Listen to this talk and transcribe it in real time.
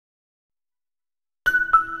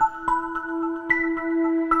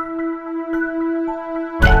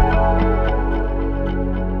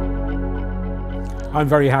I'm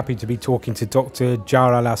very happy to be talking to Dr.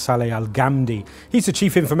 JarAllah Saleh AlGhamdi. He's the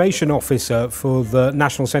Chief Information Officer for the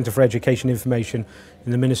National Centre for Education Information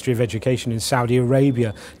in the Ministry of Education in Saudi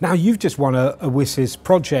Arabia. Now, you've just won a WSIS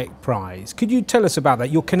project prize. Could you tell us about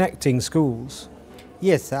that? You're connecting schools.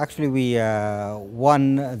 Yes, actually we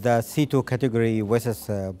won the C2 category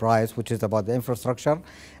WSIS prize, which is about the infrastructure,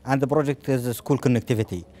 and the project is school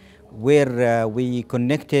connectivity, where we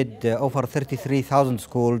connected over 33,000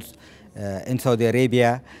 schools in Saudi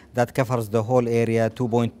Arabia. That covers the whole area,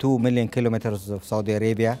 2.2 million kilometers of Saudi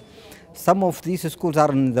Arabia. Some of these schools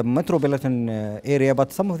are in the metropolitan area,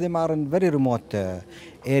 but some of them are in very remote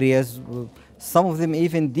areas, some of them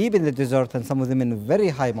even deep in the desert, and some of them in very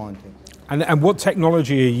high mountain. And what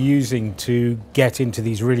technology are you using to get into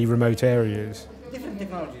these really remote areas? Different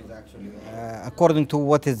technologies, actually. According to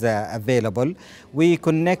what is available, we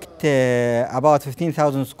connect about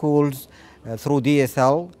 15,000 schools through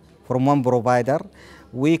DSL from one provider.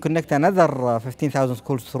 We connect another 15,000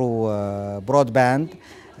 schools through broadband,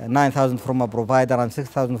 9,000 from a provider and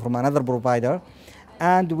 6,000 from another provider.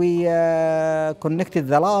 And we connected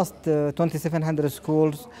the last 2,700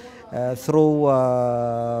 schools through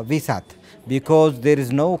VSAT, because there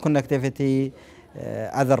is no connectivity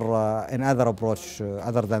in other approach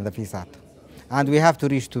other than the VSAT. And we have to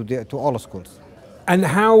reach to all schools. And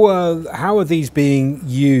how are these being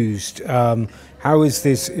used? How is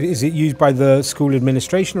this? Is it used by the school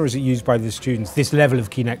administration or is it used by the students? This level of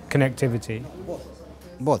connectivity.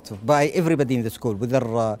 Both, by everybody in the school,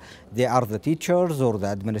 whether they are the teachers or the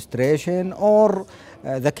administration or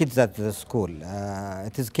the kids at the school.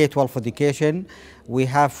 It is K-12 education. We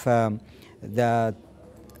have the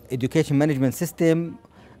education management system,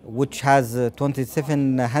 which has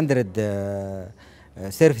 2,700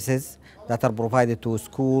 services that are provided to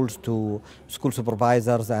schools, to school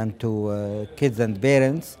supervisors, and to kids and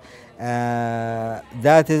parents.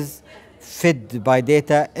 That is fed by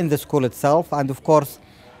data in the school itself, and of course,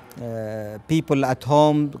 people at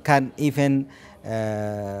home can even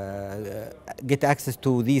get access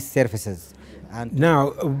to these services. And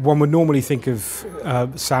now, one would normally think of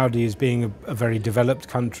Saudi as being a very developed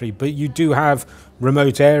country, but you do have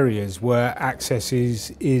remote areas where access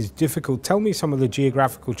is difficult. Tell me some of the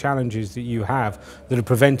geographical challenges that you have that have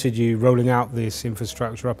prevented you rolling out this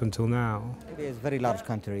infrastructure up until now. It is a very large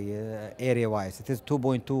country, area-wise. It is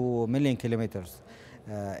 2.2 million kilometers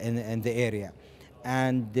in the area.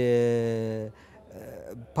 And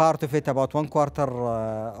part of it, about 1/4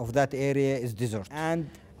 of that area, is desert. And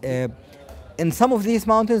in some of these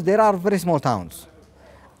mountains, there are very small towns.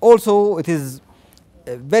 Also, it is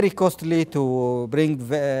very costly to bring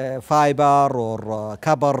fiber or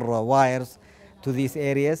copper wires to these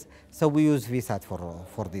areas, so we use VSAT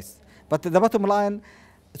for this. But the bottom line,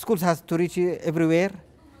 schools has to reach everywhere.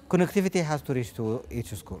 Connectivity has to reach to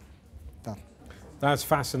each school. That's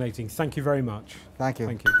fascinating. Thank you very much. Thank you.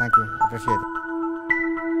 Thank you. Thank you. Appreciate it.